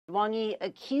Wang Yi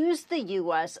accused the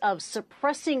U.S. of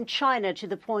suppressing China to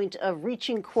the point of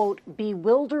reaching, quote,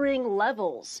 bewildering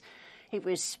levels. He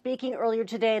was speaking earlier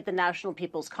today at the National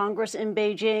People's Congress in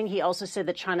Beijing. He also said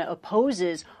that China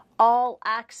opposes all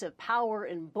acts of power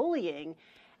and bullying.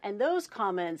 And those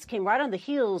comments came right on the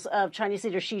heels of Chinese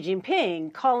leader Xi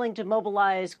Jinping calling to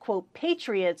mobilize, quote,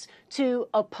 patriots to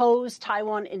oppose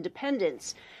Taiwan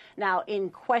independence. Now, in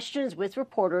questions with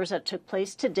reporters that took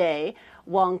place today,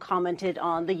 Wang commented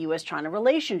on the U.S.-China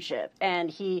relationship, and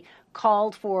he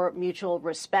called for mutual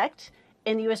respect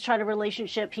in the U.S.-China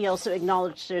relationship. He also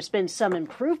acknowledged there's been some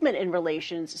improvement in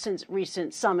relations since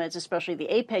recent summits, especially the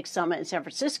APEC summit in San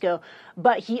Francisco.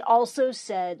 But he also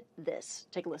said this.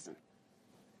 Take a listen.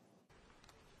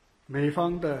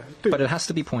 But it has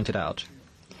to be pointed out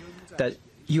that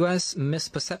U.S.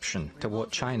 misperception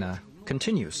toward China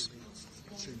continues,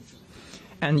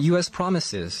 and U.S.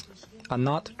 promises are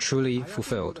not truly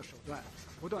fulfilled.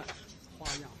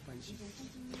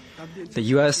 The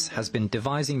U.S. has been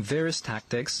devising various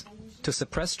tactics to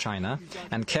suppress China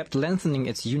and kept lengthening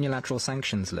its unilateral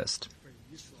sanctions list,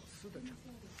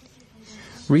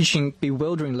 reaching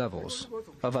bewildering levels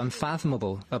of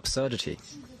unfathomable absurdity.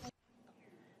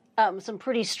 Some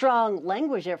pretty strong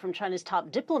language there from China's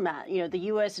top diplomat. You know, the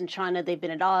U.S. and China, they've been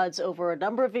at odds over a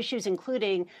number of issues,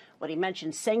 including what he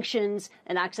mentioned, sanctions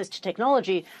and access to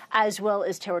technology, as well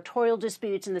as territorial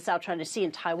disputes in the South China Sea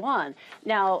and Taiwan.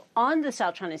 Now, on the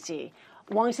South China Sea,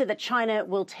 Wang said that China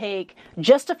will take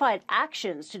justified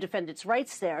actions to defend its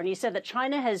rights there. And he said that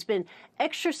China has been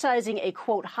exercising a,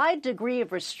 quote, high degree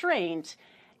of restraint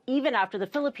even after the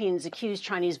Philippines accused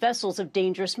Chinese vessels of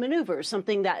dangerous maneuvers,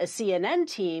 something that a CNN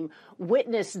team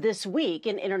witnessed this week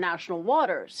in international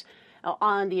waters.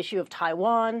 On the issue of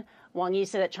Taiwan, Wang Yi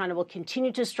said that China will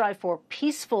continue to strive for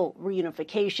peaceful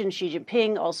reunification. Xi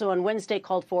Jinping also on Wednesday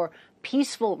called for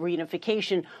peaceful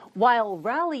reunification while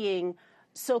rallying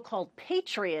so-called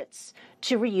patriots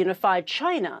to reunify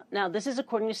China. Now, this is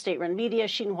according to state-run media,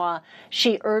 Xinhua.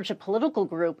 She urged a political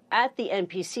group at the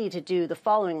NPC to do the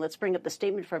following. Let's bring up the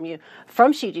statement from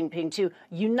Xi Jinping, to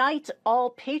unite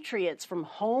all patriots from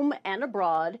home and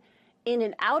abroad, in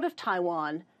and out of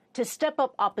Taiwan, to step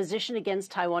up opposition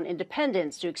against Taiwan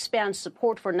independence, to expand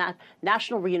support for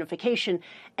national reunification,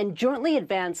 and jointly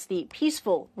advance the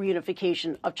peaceful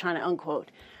reunification of China,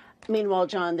 unquote. Meanwhile,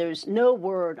 John, there's no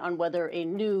word on whether a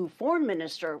new foreign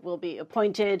minister will be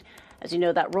appointed. As you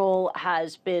know, that role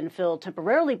has been filled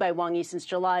temporarily by Wang Yi since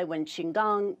July, when Qin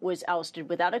Gang was ousted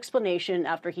without explanation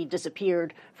after he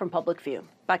disappeared from public view.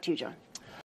 Back to you, John.